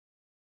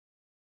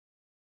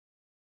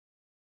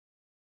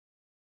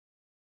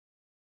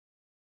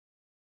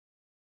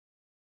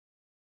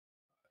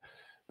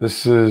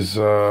This is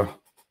an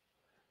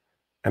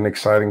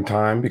exciting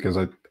time because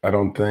I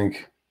don't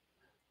think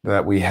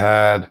that we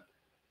had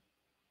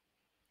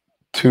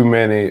too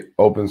many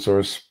open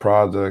source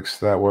projects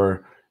that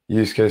were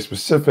use case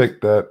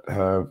specific that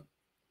have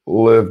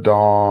lived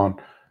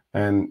on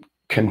and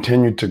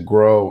continued to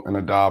grow in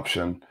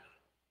adoption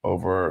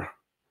over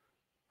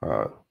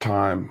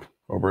time,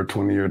 over a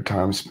 20-year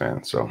time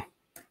span. So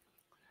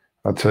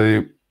I'll tell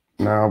you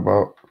now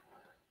about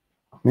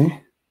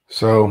me.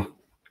 So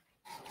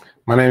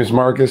my name is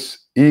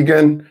Marcus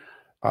Eagan.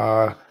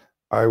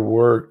 I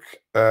work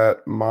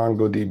at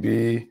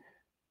MongoDB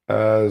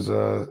as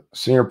a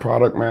senior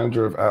product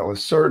manager of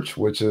Atlas Search,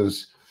 which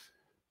is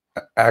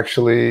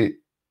actually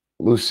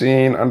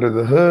Lucene under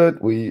the hood.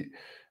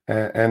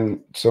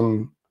 And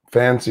some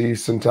fancy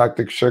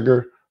syntactic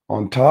sugar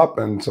on top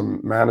and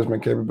some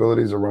management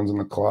capabilities that runs in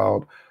the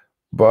cloud.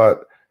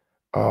 But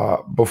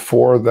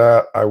before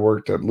that, I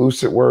worked at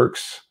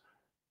LucidWorks,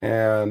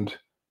 and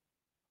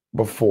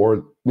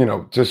before,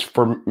 just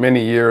for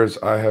many years,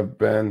 I have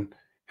been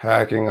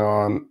hacking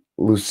on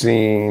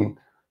Lucene,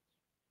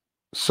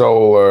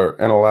 Solr,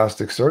 and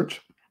Elasticsearch.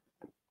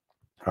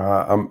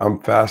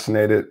 I'm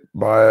fascinated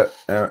by it,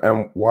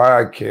 and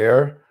why I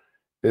care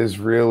is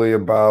really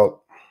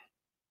about,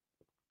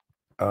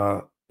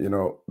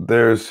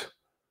 there's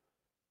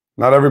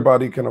not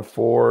everybody can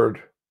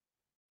afford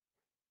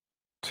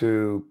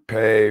to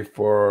pay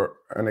for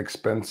an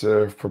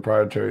expensive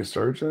proprietary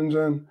search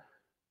engine,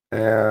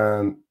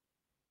 and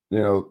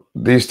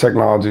these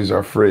technologies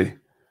are free.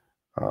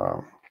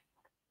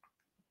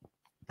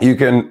 You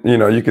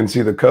can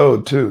see the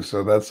code too,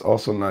 so that's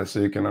also nice, so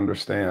you can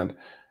understand.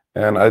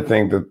 And I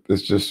think that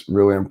it's just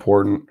really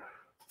important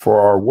for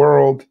our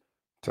world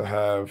to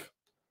have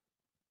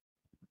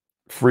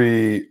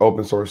free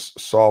open source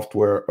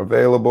software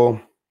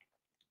available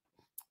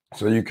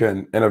so you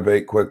can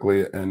innovate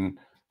quickly and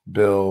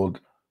build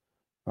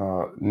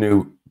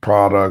new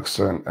products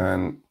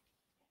and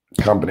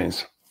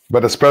companies,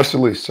 but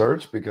especially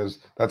search, because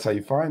that's how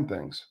you find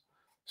things.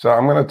 So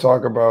I'm not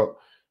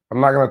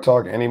going to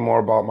talk any more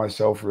about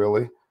myself,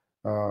 really.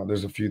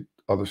 There's a few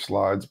other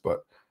slides,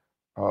 but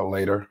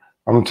later.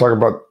 I'm going to talk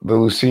about the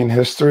Lucene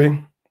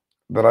history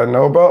that I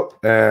know about,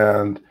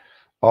 and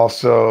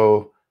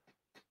also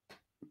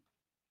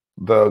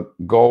the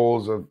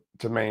goals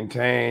to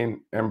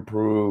maintain,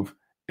 improve,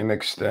 and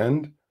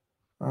extend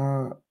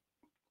an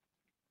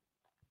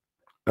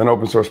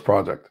open source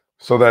project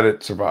so that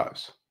it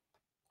survives.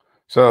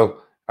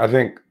 So I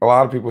think a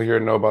lot of people here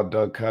know about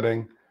Doug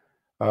Cutting.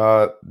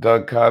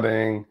 Doug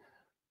Cutting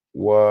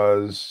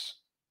was,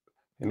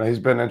 he's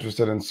been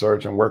interested in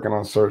search and working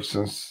on search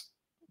since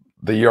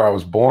the year I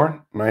was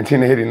born,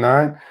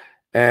 1989.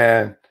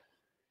 And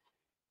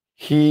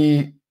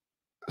he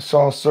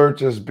saw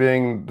search as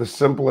being the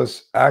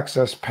simplest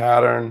access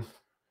pattern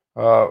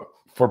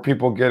for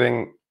people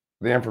getting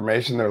the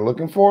information they're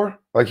looking for.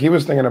 Like, he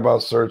was thinking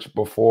about search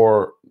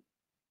before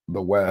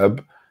the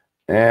web.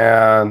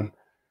 And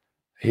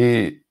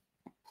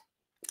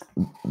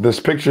this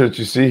picture that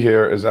you see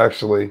here is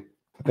actually,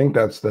 I think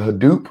that's the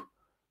Hadoop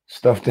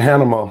stuffed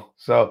animal.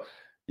 So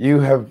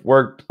you have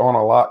worked on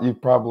a lot. You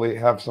probably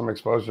have some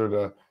exposure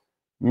to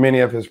many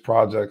of his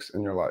projects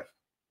in your life.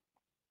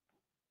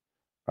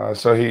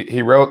 So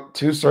he wrote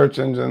 2 search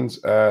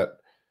engines at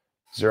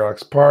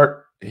Xerox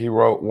PARC. He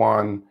wrote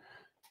one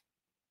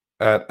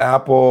at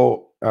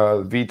Apple,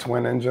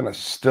 V-Twin engine. It's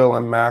still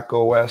in Mac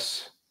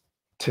OS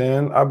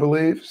 10, I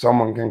believe.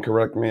 Someone can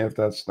correct me if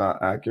that's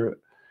not accurate.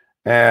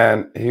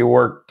 And he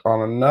worked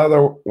on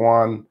another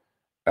one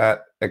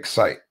at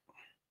Excite.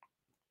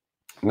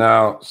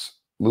 Now,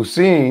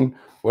 Lucene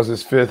was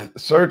his 5th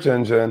search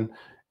engine,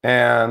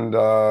 and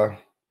I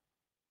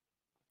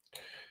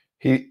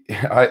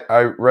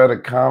read a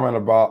comment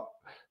about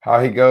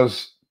how he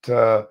goes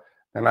to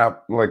an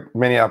app, like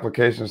many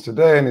applications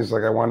today, and he's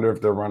like, I wonder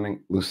if they're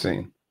running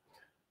Lucene.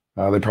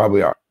 They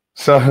probably are.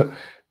 So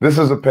this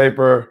is a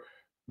paper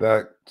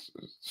that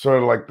sort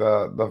of like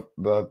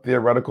the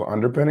theoretical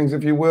underpinnings,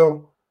 if you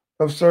will,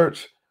 of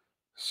search.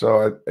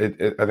 So I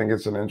think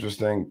it's an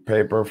interesting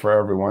paper for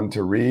everyone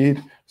to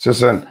read. It's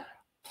just an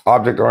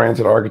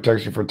object-oriented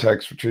architecture for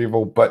text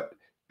retrieval, but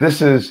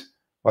this is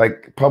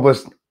like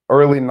published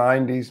early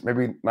 90s,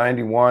 maybe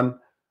 91.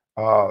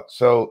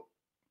 So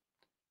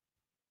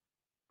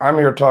I'm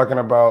here talking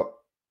about,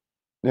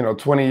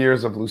 20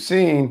 years of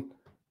Lucene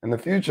in the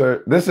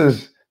future. This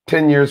is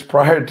 10 years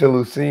prior to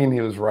Lucene.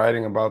 He was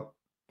writing about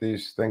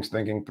these things,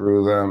 thinking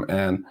through them,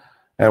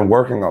 and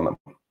working on them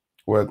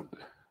with,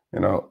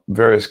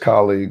 various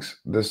colleagues.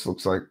 This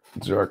looks like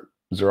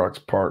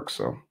Xerox PARC,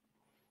 so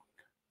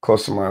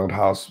close to my old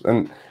house.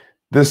 And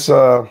this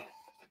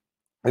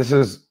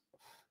is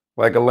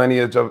like a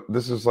lineage of,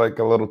 this is like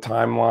a little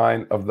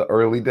timeline of the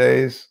early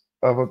days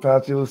of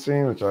Apache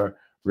Lucene, which are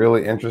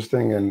really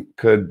interesting and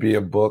could be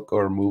a book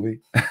or a movie.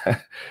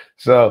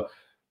 So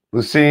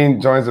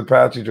Lucene joins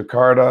Apache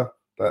Jakarta.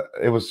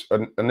 It was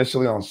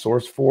initially on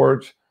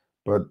SourceForge,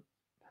 but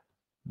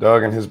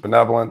Doug and his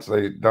benevolence,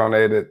 they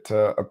donated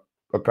to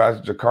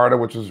Apache Jakarta,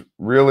 which was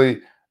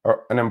really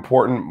an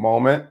important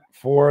moment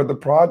for the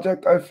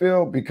project, I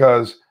feel,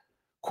 because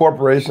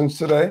corporations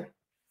today,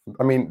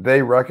 I mean,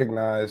 they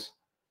recognize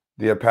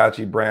the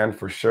Apache brand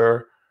for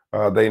sure.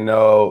 They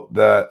know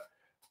that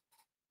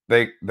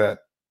that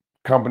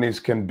companies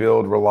can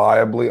build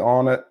reliably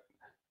on it,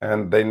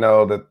 and they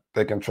know that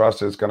they can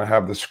trust it's going to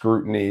have the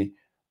scrutiny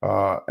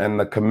and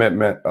the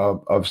commitment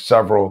of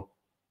several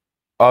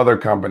other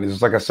companies.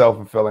 It's like a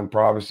self-fulfilling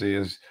prophecy.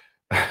 Is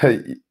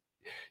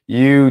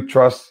you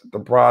trust the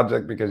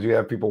project because you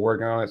have people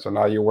working on it, so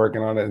now you're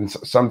working on it. And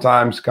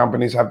sometimes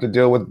companies have to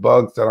deal with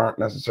bugs that aren't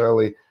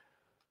necessarily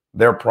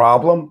their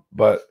problem,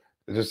 but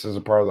just as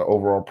a part of the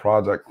overall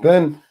project.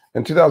 Then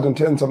in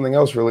 2010, something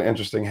else really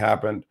interesting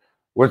happened,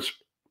 which,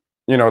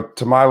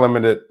 to my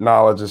limited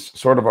knowledge, is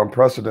sort of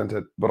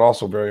unprecedented, but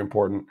also very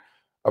important.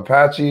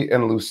 Apache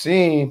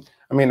Lucene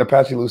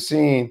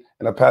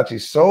and Apache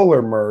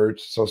Solar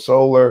merged. So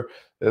Solar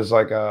is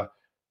like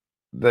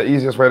the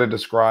easiest way to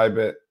describe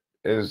it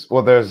is,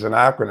 well, there's an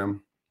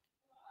acronym.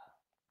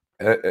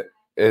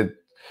 It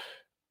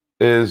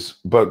is,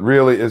 but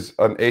really is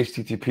an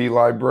HTTP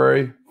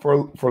library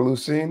for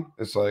Lucene.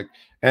 It's like,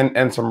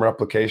 and some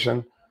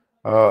replication,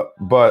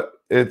 but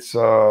it's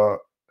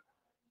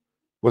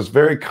was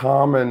very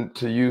common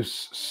to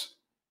use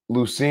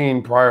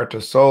Lucene prior to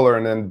Solar,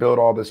 and then build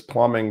all this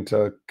plumbing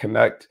to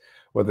connect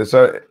with it.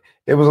 So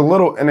it was a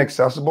little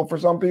inaccessible for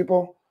some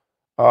people,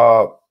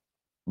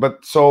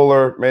 but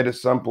Solar made it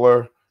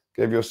simpler,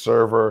 gave you a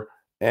server,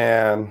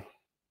 and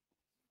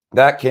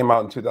that came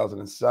out in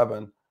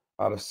 2007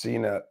 out of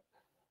CNET.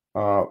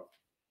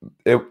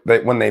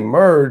 When they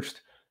merged,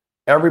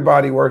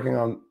 everybody working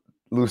on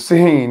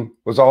Lucene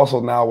was also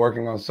now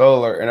working on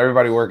Solar, and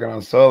everybody working on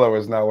Solar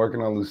was now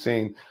working on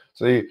Lucene.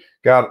 So you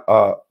got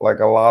like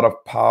a lot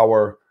of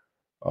power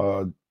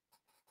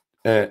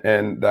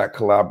in that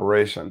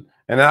collaboration,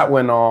 and that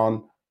went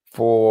on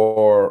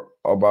for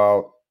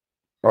about,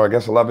 I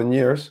guess, 11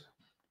 years.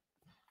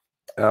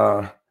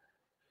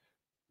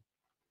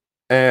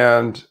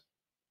 And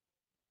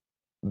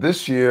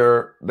this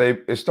year,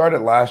 it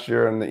started last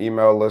year in the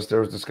email list.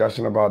 There was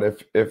discussion about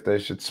if they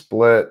should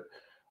split.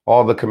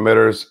 All the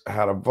committers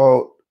had a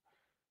vote.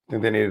 I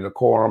think they needed a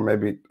quorum.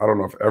 Maybe, I don't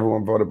know if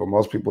everyone voted, but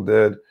most people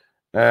did.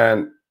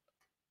 And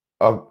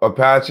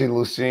Apache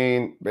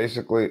Lucene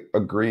basically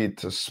agreed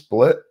to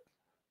split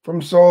from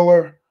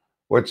Solar,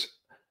 which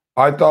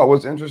I thought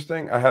was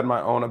interesting. I had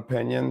my own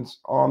opinions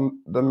on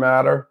the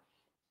matter.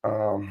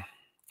 I'm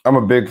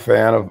a big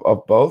fan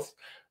of both,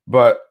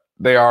 but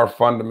they are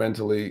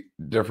fundamentally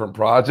different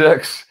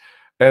projects.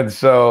 And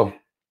so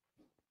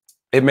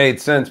it made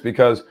sense,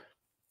 because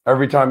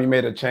every time you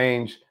made a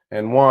change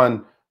in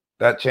one,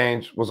 that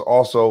change was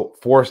also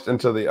forced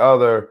into the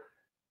other,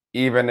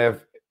 even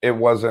if it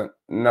wasn't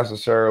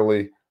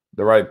necessarily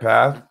the right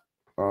path.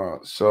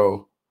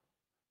 So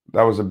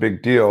that was a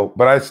big deal.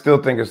 But I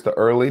still think it's the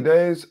early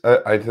days.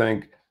 I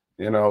think,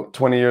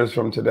 20 years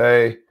from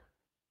today,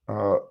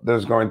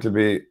 there's going to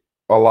be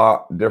a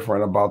lot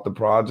different about the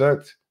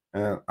project.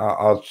 And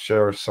I'll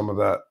share some of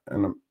that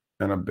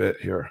in a bit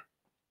here.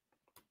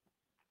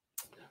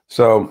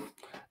 So,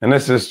 and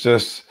this is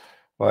just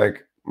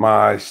like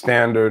my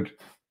standard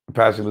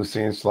Apache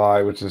Lucene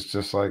slide, which is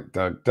just like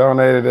Doug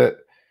donated it.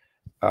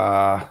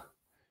 But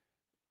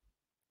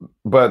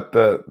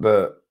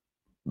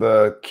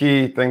the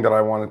key thing that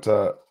I wanted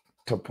to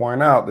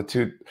point out, the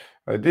two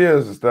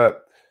ideas, is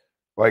that,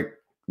 like,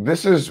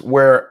 this is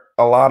where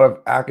a lot of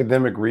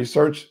academic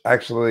research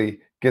actually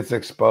gets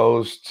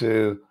exposed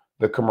to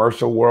the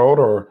commercial world,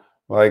 or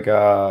like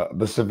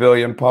the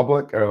civilian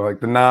public, or like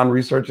the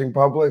non-researching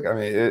public. I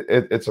mean,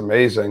 it's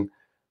amazing.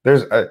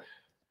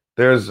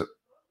 There's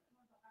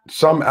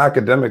some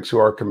academics who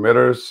are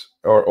committers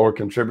or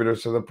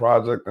contributors to the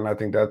project, and I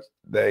think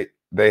that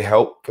they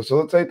help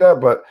facilitate that,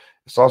 but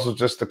it's also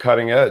just the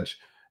cutting edge.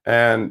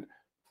 And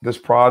this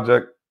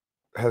project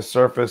has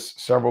surfaced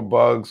several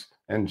bugs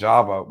in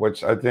Java,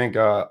 which I think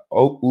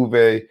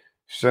Uwe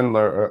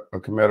Schindler, a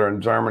committer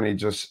in Germany,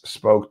 just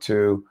spoke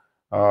to.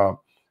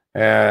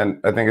 And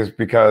I think it's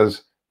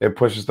because it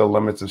pushes the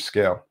limits of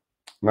scale.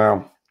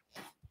 Now,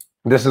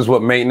 this is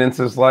what maintenance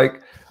is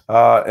like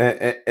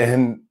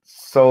in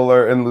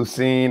Solar and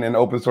Lucene and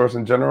open source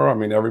in general. I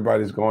mean,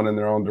 everybody's going in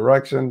their own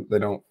direction. They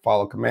don't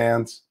follow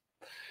commands.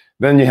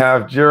 Then you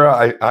have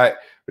Jira.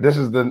 This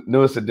is the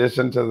newest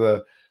addition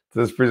to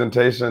this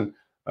presentation,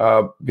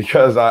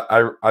 because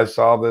I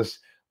saw this.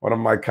 One of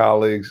my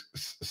colleagues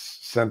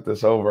sent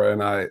this over,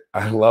 and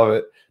I love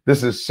it.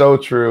 This is so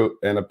true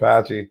in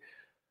Apache.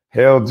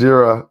 Hail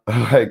Jira.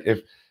 Like,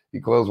 if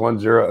you close one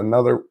Jira,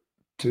 another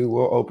two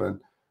will open.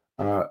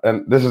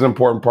 And this is an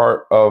important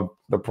part of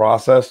the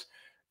process,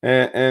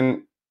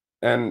 and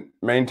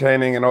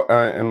maintaining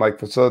and like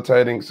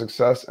facilitating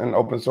success in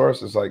open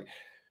source. Is like,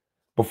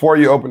 before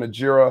you open a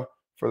Jira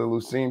for the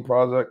Lucene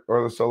project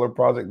or the Solar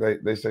project,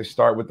 they say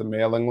start with the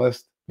mailing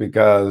list,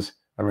 because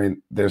I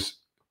mean, we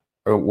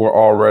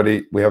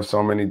have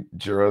so many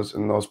Jiras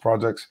in those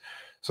projects.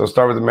 So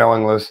start with the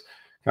mailing list,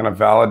 kind of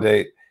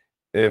validate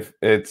if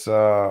it's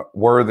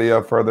worthy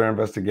of further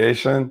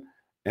investigation,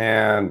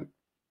 And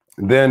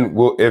then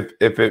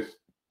if it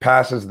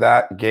passes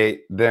that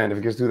gate, then if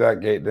it gets through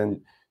that gate,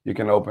 then you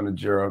can open a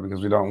Jira,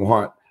 because we don't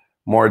want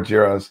more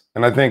Jiras.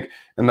 And I think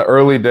in the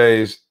early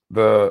days,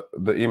 the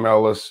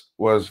email list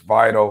was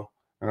vital.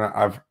 And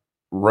I've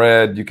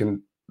read,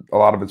 a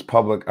lot of it's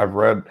public. I've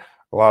read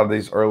a lot of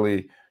these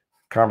early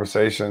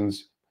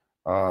conversations,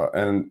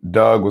 and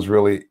Doug was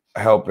really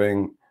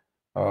helping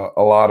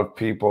a lot of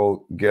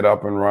people get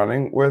up and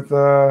running with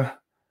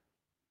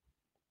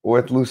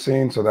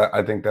Lucene. So that,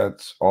 I think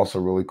that's also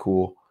really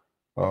cool.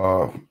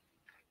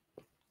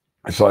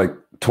 It's like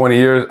 20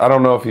 years. I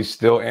don't know if he's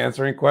still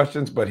answering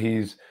questions, but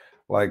he's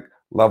like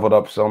leveled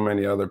up so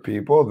many other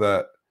people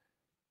that,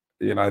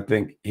 I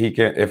think he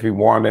can, if he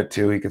wanted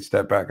to, he could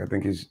step back. I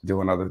think he's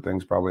doing other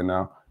things probably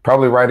now,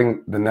 probably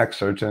writing the next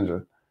search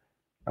engine.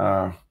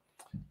 And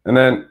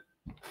then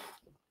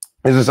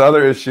there's this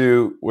other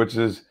issue, which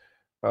is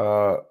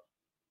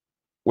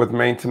with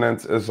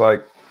maintenance, is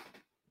like,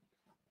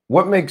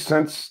 what makes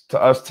sense to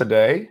us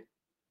today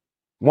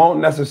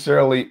won't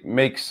necessarily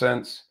make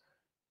sense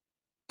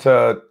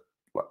to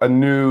a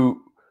new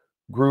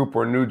group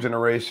or new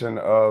generation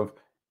of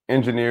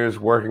engineers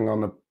working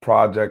on the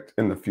project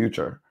in the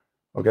future.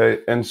 Okay.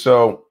 And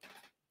so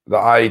the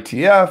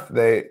IETF,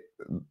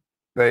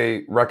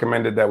 they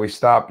recommended that we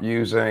stop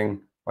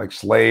using like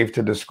slave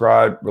to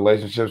describe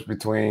relationships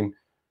between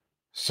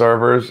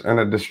servers and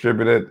a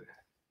distributed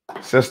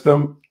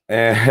system.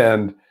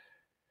 And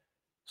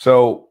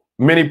so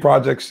many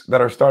projects that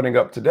are starting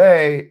up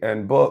today,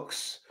 and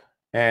books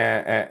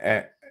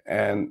and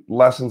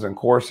lessons and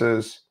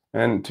courses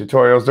and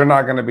tutorials, they're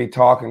not going to be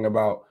talking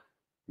about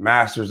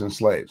masters and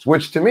slaves,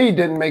 which to me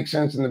didn't make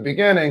sense in the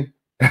beginning.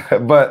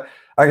 But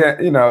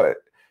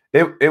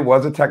it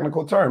was a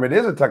technical term. It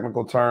is a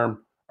technical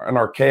term, an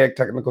archaic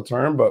technical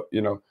term, but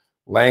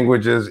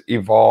languages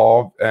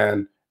evolve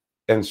and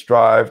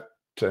strive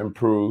to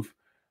improve.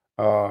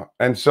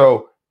 And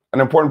so an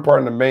important part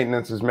of the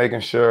maintenance is making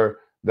sure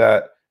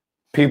that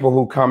people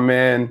who come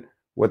in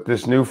with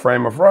this new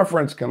frame of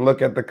reference can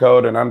look at the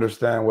code and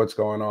understand what's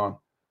going on.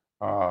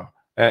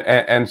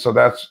 And so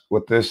that's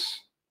what this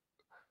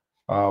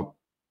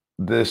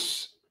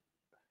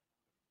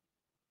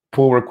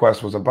pull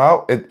request was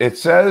about. It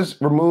says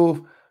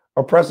remove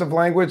oppressive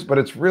language, but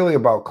it's really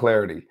about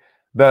clarity.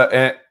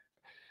 Then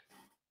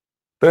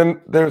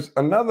there's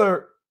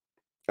another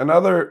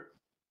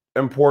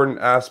important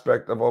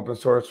aspect of open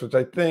source, which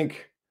I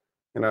think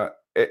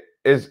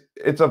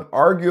it's of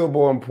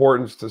arguable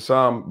importance to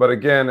some, but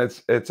again,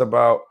 it's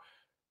about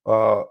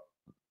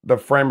the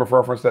frame of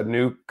reference that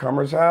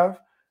newcomers have.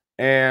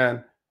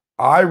 And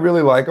I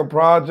really like a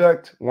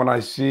project when I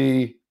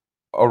see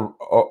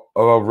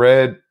a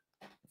red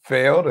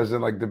failed, as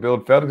in like the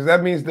build failed, because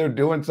that means they're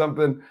doing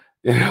something,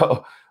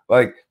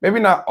 like maybe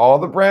not all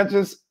the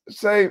branches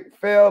say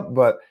failed,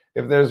 but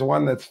if there's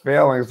one that's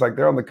failing, it's like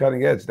they're on the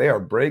cutting edge. They are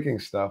breaking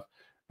stuff.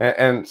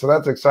 And so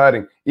that's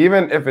exciting.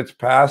 Even if it's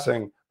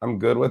passing, I'm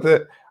good with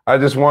it. I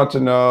just want to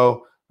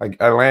know,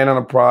 like, I land on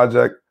a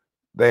project,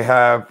 they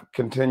have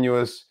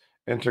continuous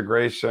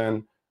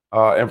integration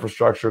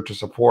infrastructure to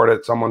support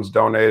it. Someone's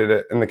donated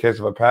it. In the case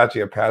of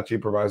Apache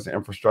provides the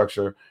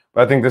infrastructure.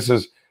 But I think this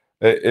is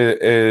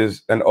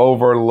an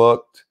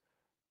overlooked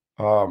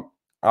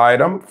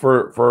item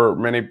for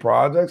many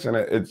projects, and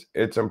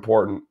it's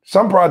important.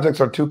 Some projects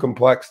are too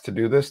complex to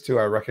do this too.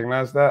 I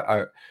recognize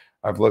that.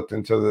 I've looked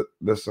into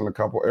this in a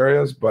couple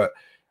areas, but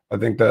I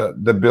think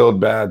the build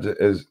badge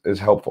is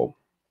helpful.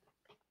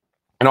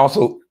 And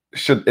also,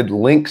 it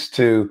links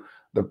to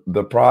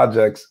the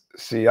project's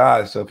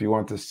CI. So if you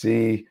want to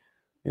see,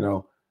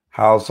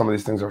 how some of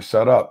these things are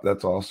set up,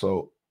 that's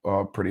also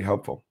pretty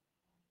helpful.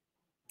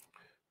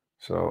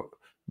 So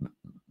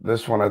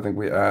this one, I think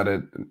we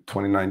added in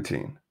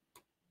 2019.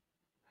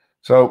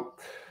 So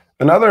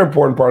another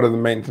important part of the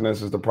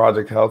maintenance is the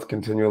project health,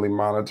 continually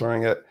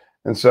monitoring it.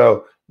 And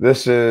so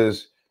this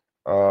is,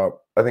 I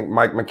think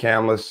Mike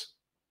McCandless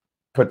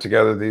put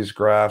together these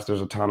graphs.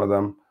 There's a ton of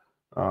them.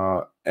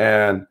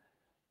 And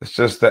it's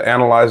just the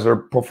analyzer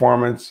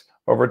performance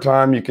over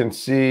time. You can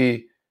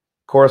see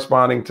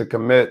corresponding to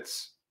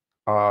commits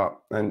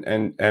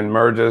and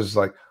merges,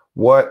 like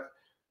what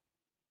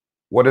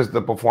is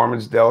the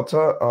performance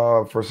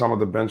delta for some of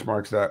the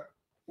benchmarks that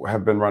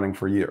have been running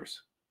for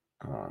years.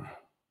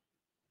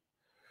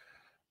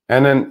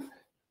 And then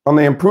on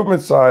the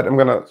improvement side, I'm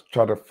going to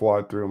try to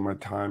fly through my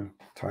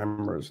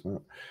timers.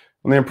 On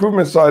the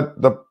improvement side,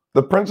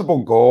 the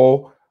principal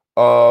goal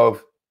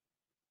of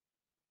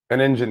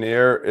an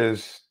engineer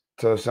is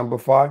to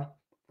simplify.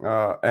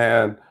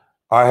 And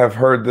I have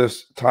heard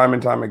this time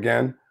and time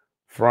again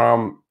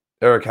from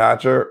Eric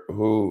Hatcher,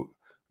 who,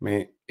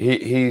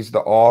 he's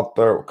the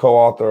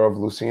co-author of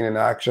Lucene in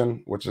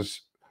Action, which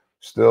is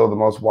still the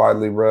most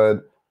widely read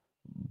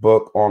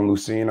book on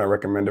Lucene. I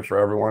recommend it for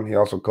everyone. He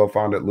also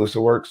co-founded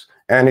LucidWorks,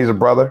 and he's a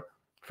brother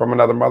from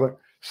another mother.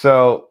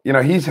 So,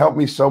 he's helped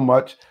me so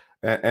much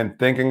and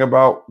thinking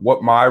about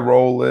what my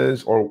role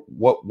is, or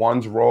what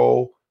one's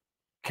role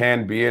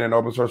can be in an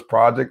open source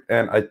project.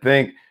 And I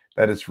think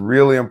that it's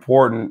really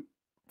important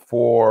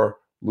for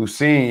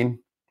Lucene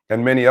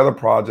and many other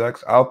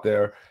projects out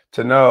there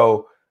to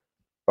know,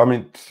 I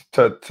mean,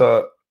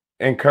 to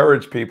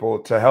encourage people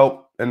to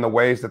help in the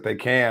ways that they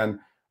can,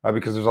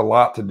 because there's a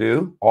lot to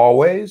do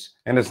always,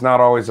 and it's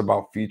not always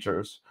about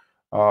features.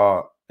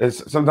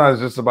 It's sometimes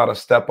just about a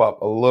step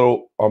up,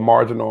 a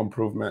marginal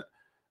improvement,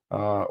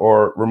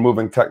 or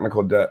removing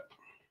technical debt.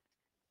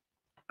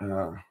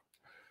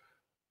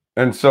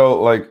 And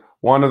so, like,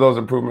 one of those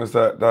improvements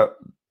that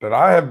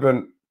I have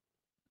been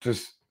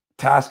just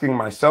tasking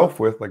myself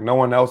with, like, no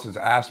one else has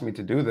asked me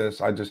to do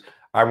this.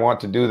 I want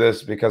to do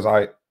this because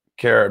I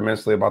care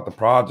immensely about the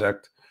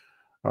project.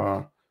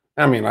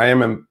 I mean, I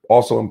am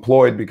also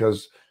employed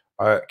because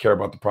I care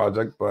about the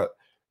project, but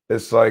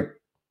it's like,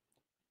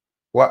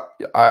 what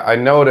I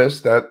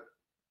noticed that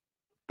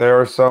there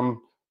are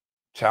some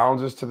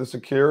challenges to the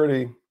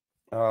security,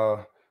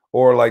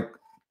 or like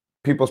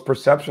people's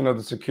perception of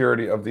the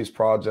security of these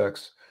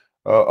projects,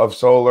 of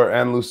solar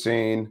and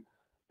Lucene.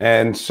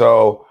 And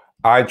so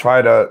I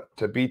try to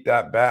beat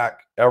that back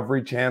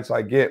every chance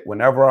I get.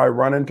 Whenever I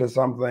run into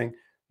something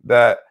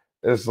that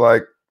is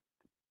like,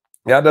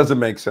 that doesn't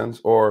make sense,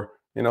 or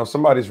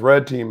somebody's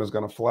red team is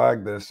going to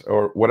flag this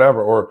or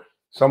whatever, or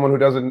someone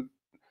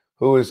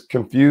who is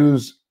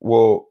confused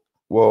will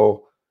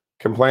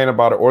complain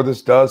about it, or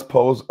this does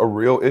pose a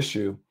real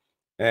issue.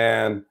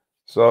 And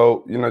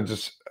so,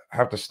 just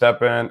have to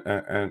step in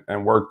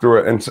and work through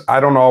it. And I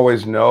don't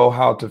always know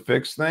how to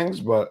fix things,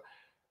 but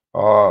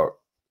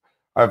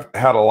I've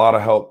had a lot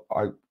of help.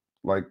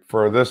 Like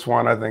for this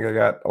one, I think I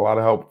got a lot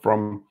of help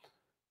from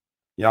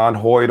Jan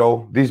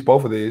Hoydel.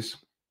 Both of these.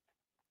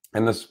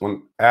 And this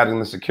one, adding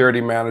the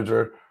security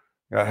manager,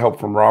 got help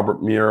from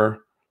Robert Muir.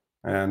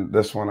 And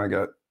this one, I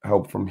got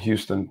help from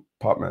Houston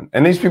Putman.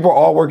 And these people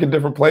all work in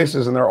different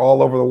places, and they're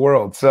all over the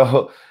world.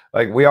 So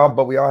like we all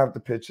have to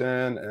pitch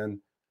in, and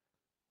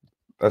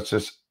that's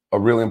just a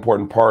really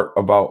important part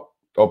about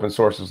open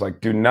source. Is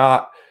like,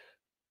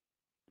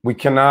 we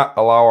cannot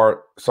allow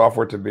our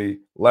software to be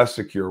less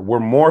secure. We're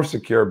more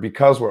secure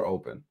because we're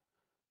open.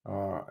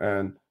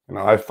 And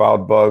I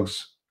filed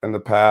bugs in the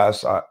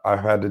past.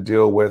 I've had to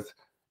deal with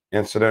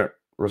incident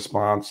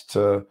response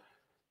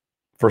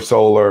for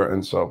solar,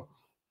 and so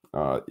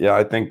yeah,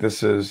 I think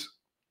this is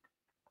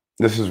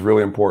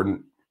really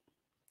important.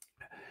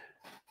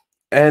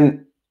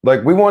 And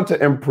like, we want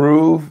to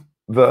improve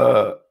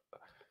the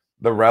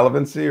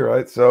relevancy,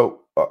 right?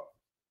 So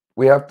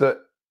we have to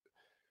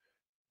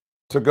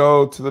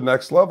go to the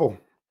next level,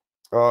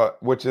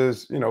 which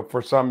is,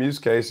 for some use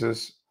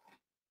cases,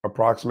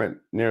 approximate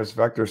nearest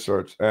vector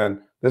search. And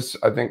this,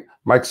 I think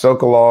Mike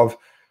Sokolov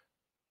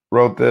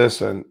wrote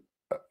this, and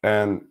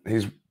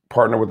he's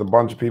partnered with a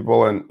bunch of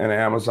people in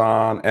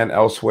Amazon and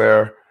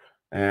elsewhere.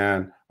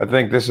 And I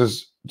think this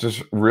is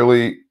just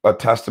really a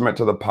testament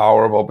to the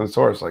power of open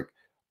source. Like,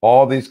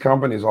 all these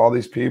companies, all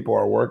these people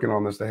are working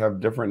on this. They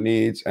have different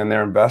needs, and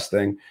they're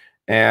investing,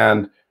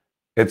 and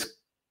it's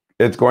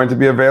going to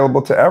be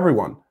available to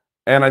everyone.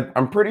 And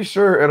I'm pretty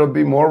sure it'll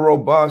be more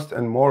robust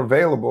and more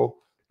available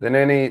than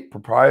any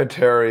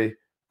proprietary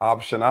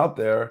option out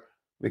there,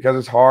 because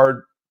it's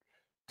hard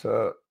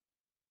to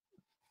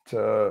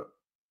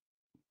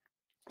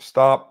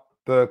stop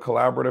the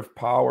collaborative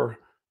power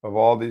of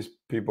all these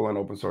people in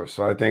open source.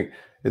 So I think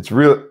it's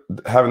real,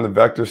 having the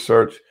vector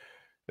search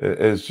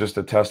is just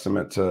a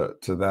testament to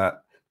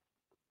that.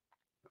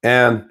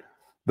 And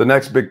the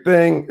next big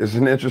thing is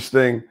an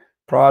interesting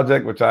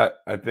project, which I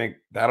think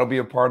that'll be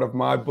a part of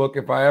my book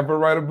if I ever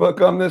write a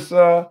book on this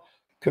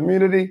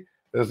community.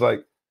 Is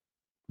like,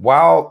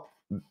 while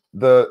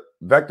the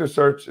vector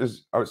search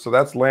is, so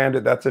that's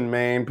landed, that's in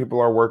Maine,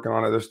 people are working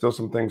on it. There's still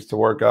some things to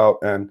work out,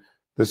 and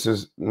this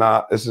is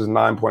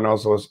 9.0,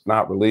 so it's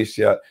not released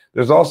yet.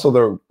 There's also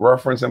the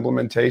reference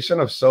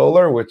implementation of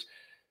solar, which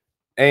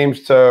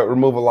aims to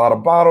remove a lot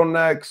of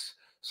bottlenecks,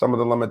 some of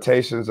the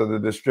limitations of the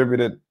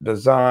distributed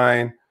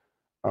design,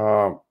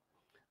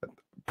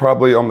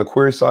 probably on the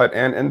query side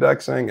and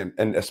indexing,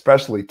 and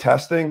especially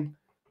testing.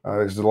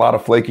 There's a lot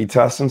of flaky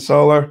tests in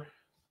solar.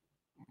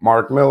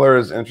 Mark Miller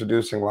is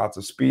introducing lots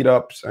of speed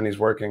ups, and he's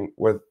working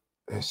with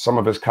some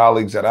of his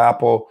colleagues at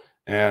Apple,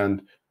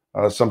 and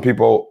some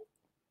people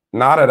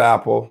not at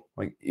Apple,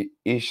 like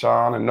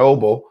Ishan and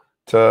Noble,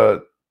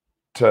 to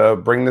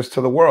bring this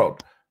to the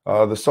world,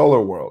 the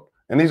solar world.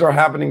 And these are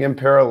happening in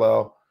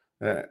parallel,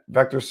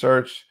 vector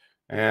search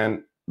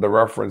and the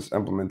reference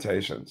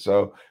implementation.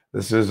 So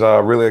this is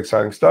really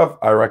exciting stuff.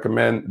 I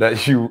recommend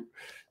that you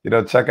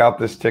check out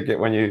this ticket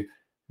when you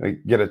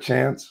get a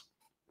chance.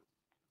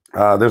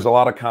 There's a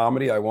lot of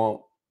comedy. I won't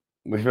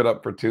leave it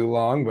up for too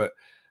long, but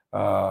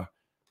I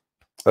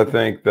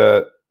think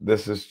that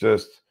this is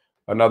just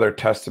another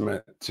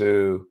testament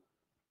to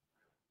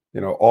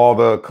all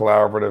the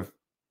collaborative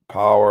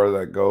power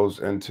that goes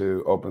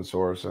into open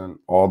source, and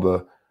all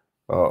the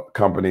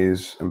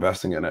companies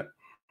investing in it.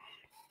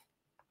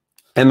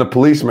 And the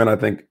policeman, I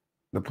think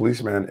the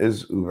policeman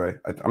is Uwe.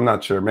 I'm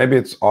not sure. Maybe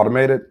it's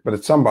automated, but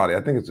it's somebody.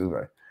 I think it's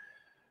Uwe.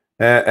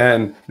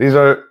 And these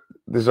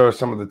are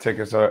some of the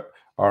tickets that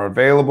are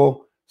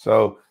available.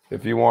 So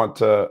if you want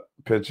to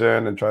pitch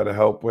in and try to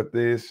help with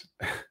these,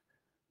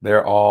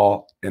 they're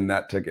all in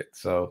that ticket.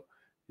 So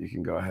you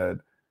can go ahead.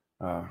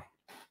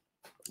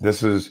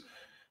 This is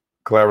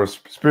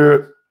collaborative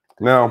spirit.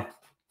 Now,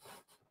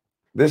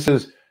 this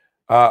is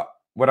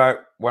when I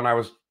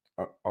was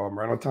I'm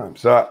right on time.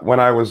 So when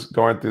I was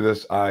going through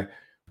this, I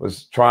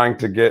was trying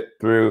to get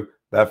through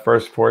that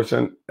first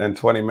portion in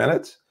 20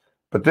 minutes.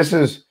 But this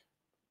is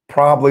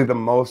probably the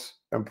most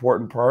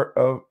important part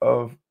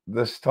of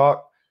this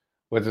talk,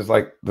 which is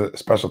like the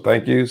special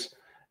thank yous.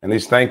 And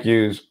these thank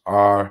yous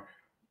are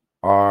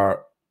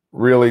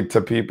really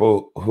to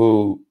people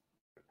who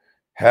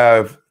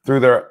have, through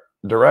their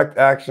direct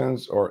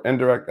actions or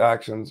indirect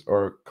actions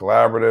or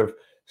collaborative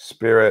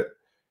spirit,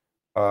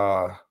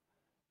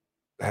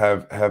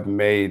 have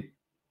made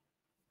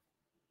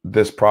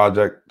this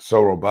project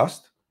so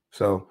robust.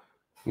 So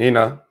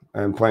Nina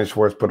and Plain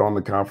Schwartz put on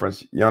the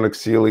conference. Yannick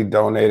Seeley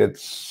donated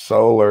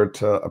solar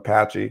to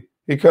Apache.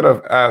 He could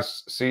have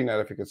asked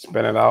CNET if he could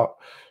spin it out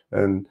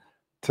and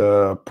to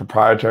a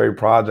proprietary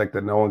project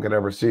that no one could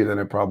ever see, then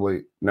it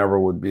probably never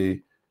would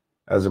be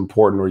as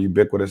important or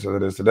ubiquitous as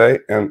it is today.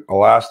 And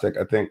Elastic,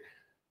 I think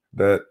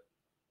that,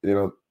 you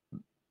know,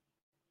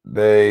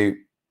 they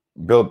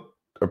built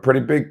a pretty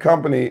big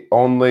company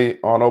only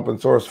on open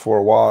source for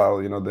a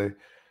while. You know, they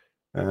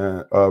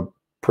a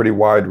pretty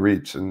wide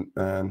reach,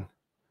 and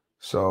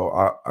so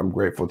I'm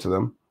grateful to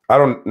them. I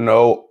don't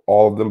know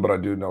all of them, but I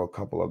do know a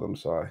couple of them,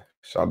 so I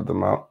shouted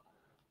them out.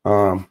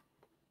 And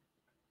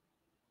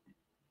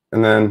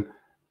then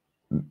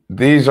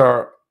these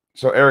are,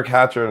 so Eric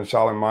Hatcher and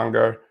Shalim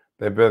Mangar,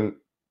 they've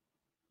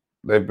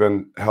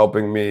been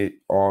helping me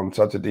on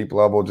such a deep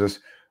level. Just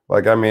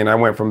like, I mean, I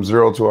went from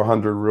 0 to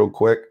 100 real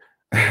quick,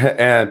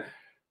 and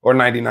or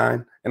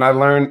 99, and I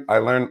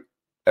learned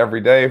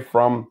every day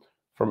from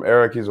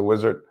Eric. He's a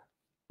wizard.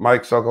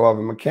 Mike Sokolov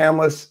and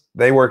McCandless,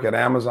 they work at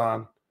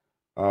Amazon,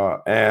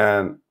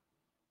 and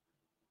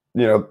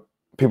you know,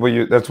 people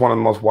use, that's one of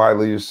the most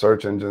widely used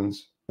search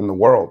engines in the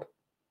world,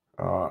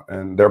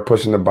 and they're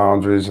pushing the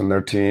boundaries. And their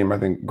team, I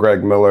think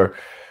Greg Miller,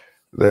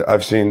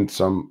 I've seen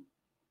some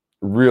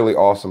really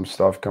awesome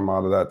stuff come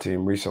out of that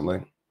team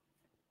recently,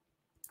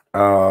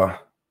 and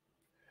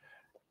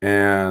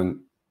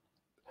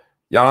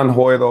Jan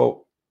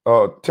Hoyle,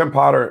 Tim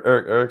Potter,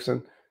 Eric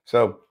Erickson.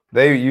 So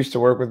they used to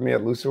work with me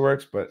at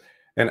LucidWorks,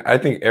 and I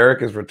think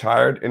Eric is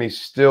retired and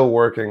he's still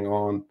working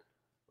on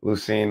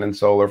Lucene and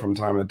solar from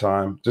time to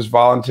time, just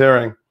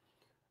volunteering.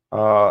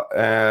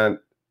 And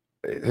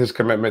his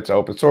commitment to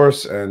open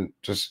source and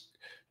just,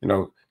 you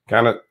know,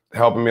 kind of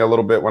helping me a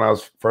little bit when I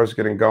was first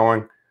getting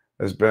going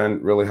has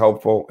been really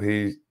helpful.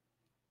 He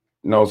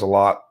knows a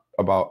lot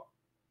about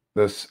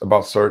this,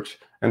 about search.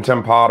 And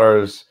Tim Potter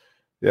is,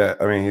 yeah,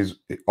 I mean, he's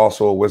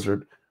also a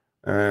wizard.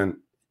 And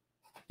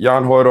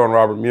Jan Hoyto and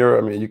Robert Muir,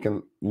 I mean, you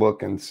can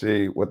look and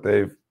see what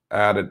they've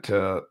added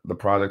to the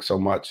project so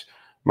much.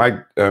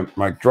 Mike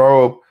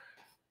Drobe,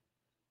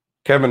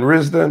 Kevin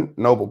Risden,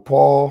 Noble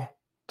Paul,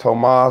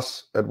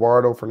 Tomas,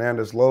 Eduardo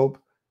Fernandez Loeb,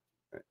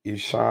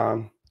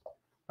 Ishan,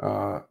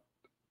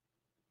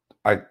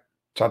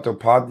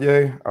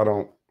 Chattopadhyay. I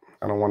don't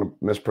want to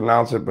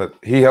mispronounce it, but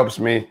he helps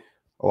me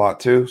a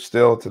lot too,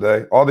 still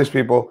today. All these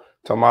people,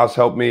 Tomas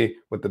helped me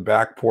with the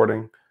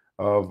backporting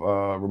of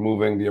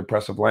removing the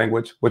oppressive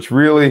language, which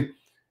really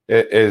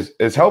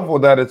is helpful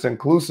that it's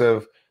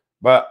inclusive.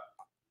 But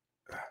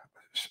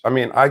I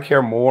mean, I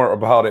care more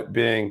about it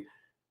being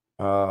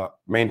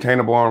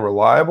maintainable and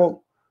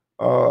reliable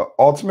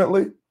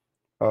ultimately.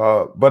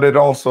 But it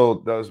also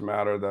does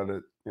matter that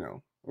it, you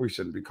know, we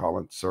shouldn't be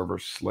calling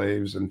servers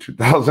slaves in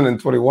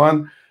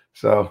 2021.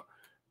 So,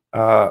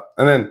 and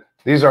then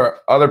these are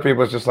other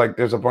people. It's just like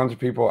there's a bunch of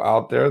people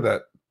out there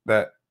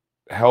that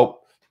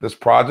help this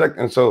project.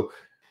 And so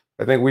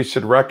I think we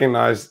should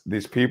recognize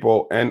these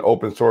people in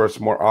open source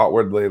more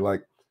outwardly.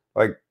 Like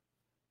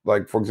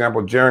for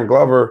example, Jaron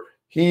Glover,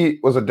 he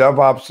was a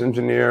DevOps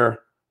engineer,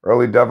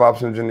 early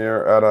DevOps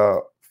engineer at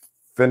a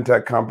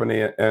fintech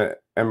company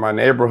in my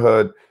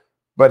neighborhood.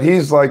 But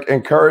he's like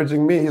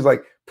encouraging me. He's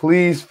like,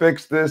 please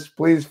fix this,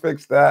 please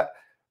fix that.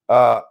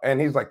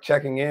 And he's like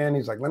checking in.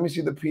 He's like, let me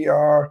see the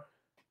PR.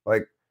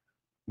 Like,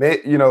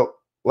 you know,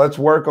 let's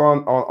work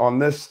on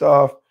this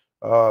stuff.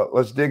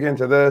 Let's dig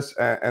into this.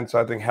 And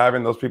so I think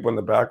having those people in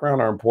the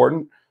background are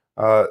important.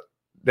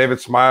 David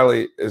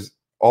Smiley is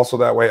also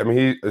that way. I mean,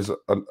 he is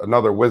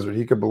another wizard.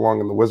 He could belong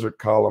in the wizard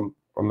column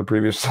on the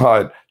previous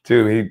slide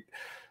too. He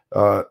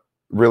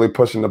really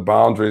pushing the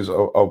boundaries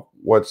of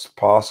what's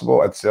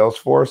possible at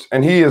Salesforce.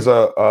 And he is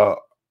a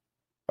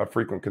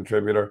frequent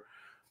contributor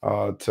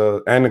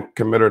to and a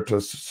committer to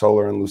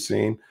Solar and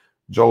Lucene.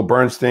 Joel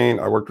Bernstein,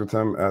 I worked with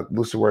him at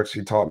LucidWorks.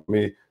 He taught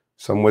me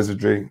some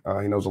wizardry.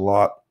 He knows a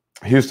lot.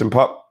 Houston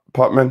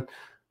Putman,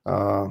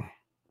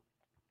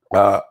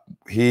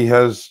 he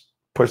has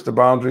pushed the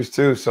boundaries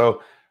too.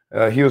 So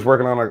he was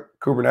working on a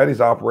Kubernetes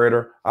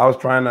operator. I was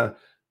trying to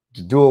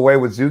do away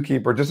with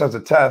Zookeeper just as a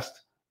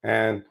test.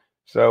 And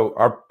so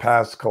our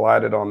paths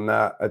collided on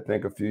that, I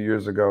think, a few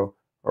years ago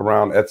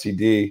around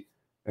etcd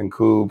and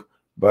Kube.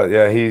 But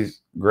yeah,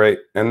 he's great.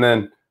 And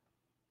then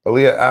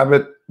Aaliyah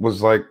Abbott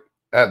was like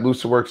at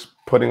LucidWorks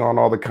putting on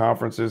all the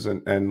conferences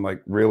and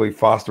like really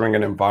fostering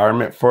an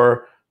environment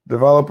for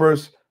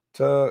developers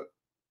to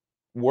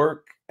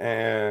work.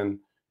 And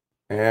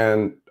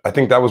I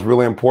think that was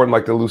really important.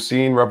 Like the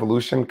Lucene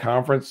Revolution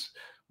conference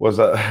was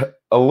a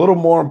little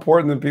more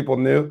important than people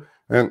knew.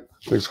 And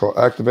it's called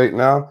Activate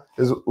Now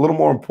is a little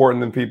more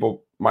important than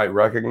people might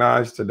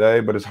recognize today,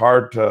 but it's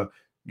hard to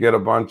get a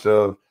bunch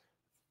of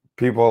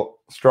people,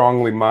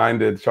 strongly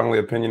minded, strongly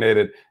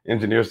opinionated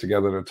engineers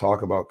together to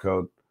talk about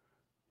code.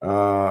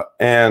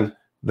 And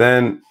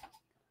then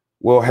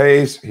Will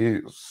Hayes,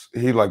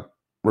 he like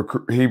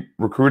he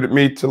recruited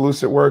me to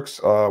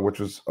LucidWorks, which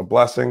was a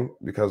blessing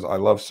because I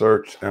love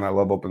search and I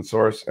love open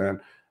source, and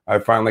I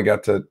finally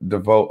got to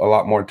devote a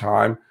lot more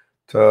time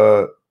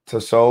to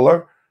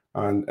Solar.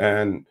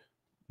 And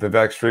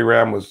Vivek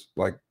Sriram was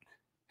like,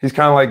 he's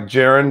kind of like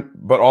Jaren,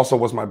 but also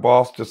was my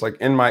boss, just like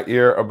in my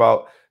ear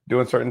about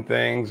doing certain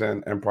things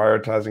and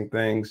prioritizing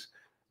things.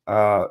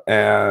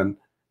 And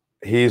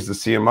he's the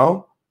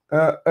CMO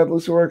at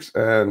LucidWorks.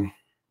 And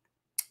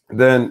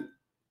then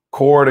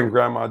Cord and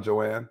Grandma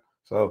Joanne.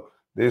 So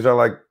these are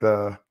like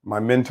my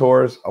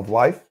mentors of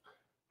life.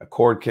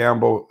 Cord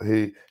Campbell,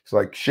 he's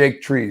like,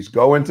 shake trees,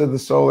 go into the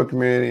solar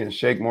community and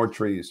shake more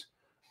trees,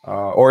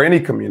 or any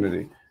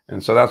community.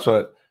 And so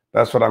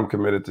that's what I'm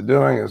committed to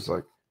doing, is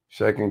like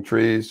shaking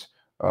trees,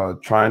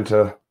 trying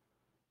to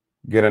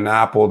get an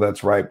apple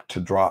that's ripe to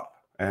drop.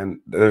 And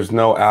there's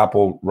no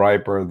apple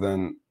riper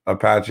than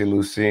Apache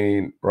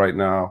Lucene right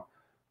now,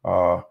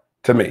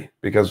 to me,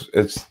 because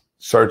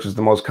search is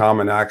the most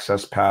common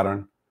access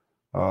pattern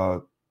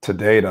to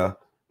data,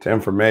 to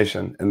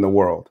information in the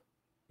world.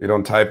 You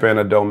don't type in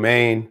a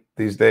domain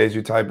these days,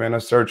 you type in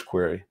a search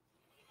query.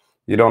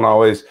 You don't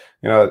always,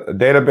 a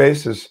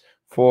database is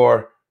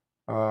for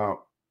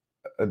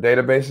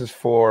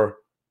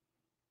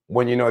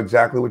when you know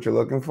exactly what you're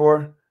looking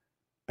for.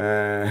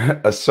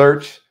 And a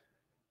search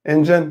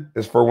engine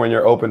is for when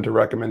you're open to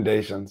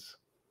recommendations.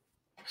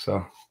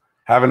 So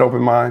have an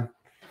open mind,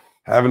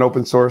 have an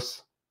open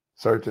source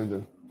search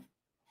engine.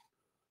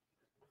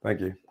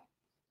 Thank you.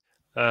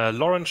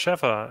 Lauren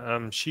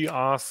Scheffer, she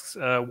asks,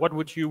 what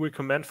would you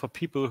recommend for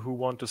people who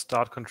want to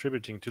start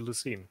contributing to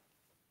Lucene?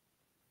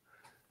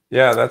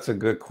 Yeah, that's a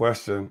good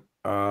question.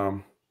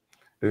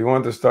 If you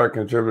want to start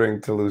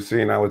contributing to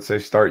Lucene, I would say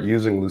start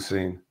using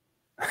Lucene.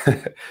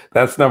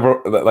 That's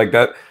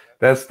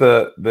that's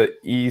the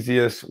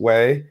easiest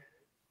way.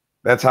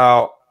 That's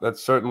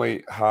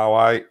certainly how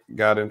I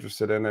got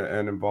interested in it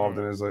and involved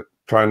in it, is like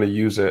trying to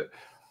use it.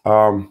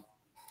 And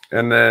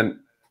then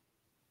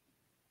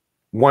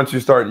once you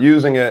start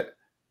using it,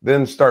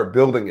 then start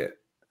building it.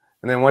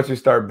 And then once you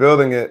start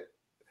building it,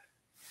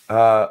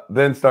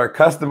 then start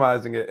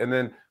customizing it. And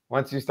then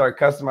once you start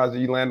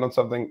customizing, you land on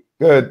something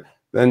good,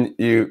 then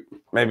you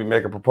maybe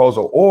make a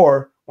proposal.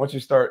 Or once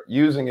you start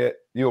using it,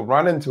 you'll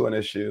run into an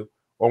issue.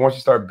 Or once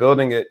you start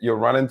building it, you'll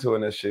run into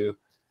an issue.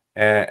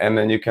 And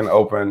then you can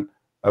open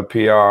a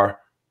PR.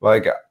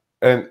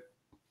 And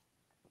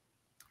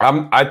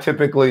I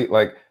typically,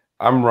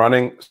 I'm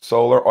running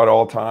Solar at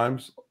all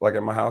times, like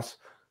at my house.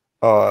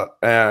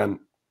 And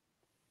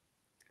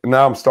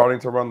now I'm starting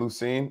to run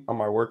Lucene on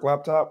my work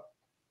laptop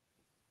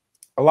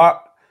a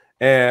lot.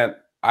 And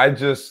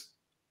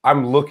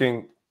I'm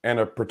looking in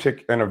a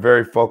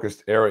very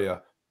focused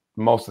area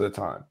most of the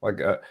time,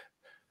 or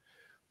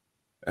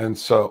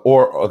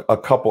a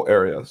couple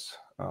areas.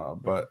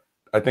 But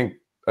I think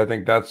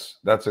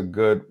that's a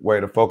good way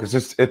to focus.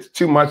 It's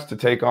too much to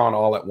take on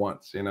all at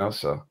once,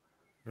 so.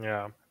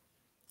 Yeah.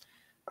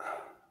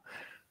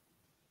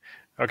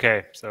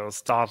 Okay, so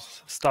start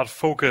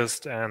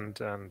focused and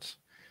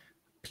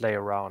play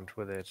around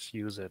with it,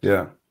 use it.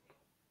 Yeah,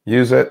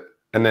 use it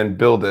and then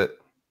build it.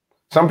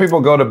 Some people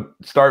go to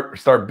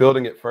start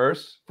building it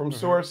first from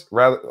source,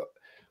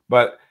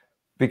 but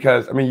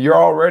because you're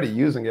already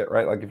using it,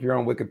 right? Like if you're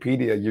on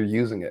Wikipedia, you're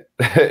using it.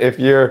 if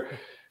you're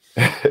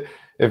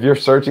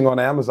searching on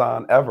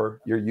Amazon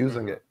you're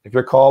using it. If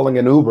you're calling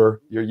an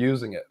Uber, you're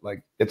using it.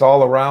 Like it's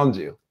all around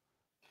you.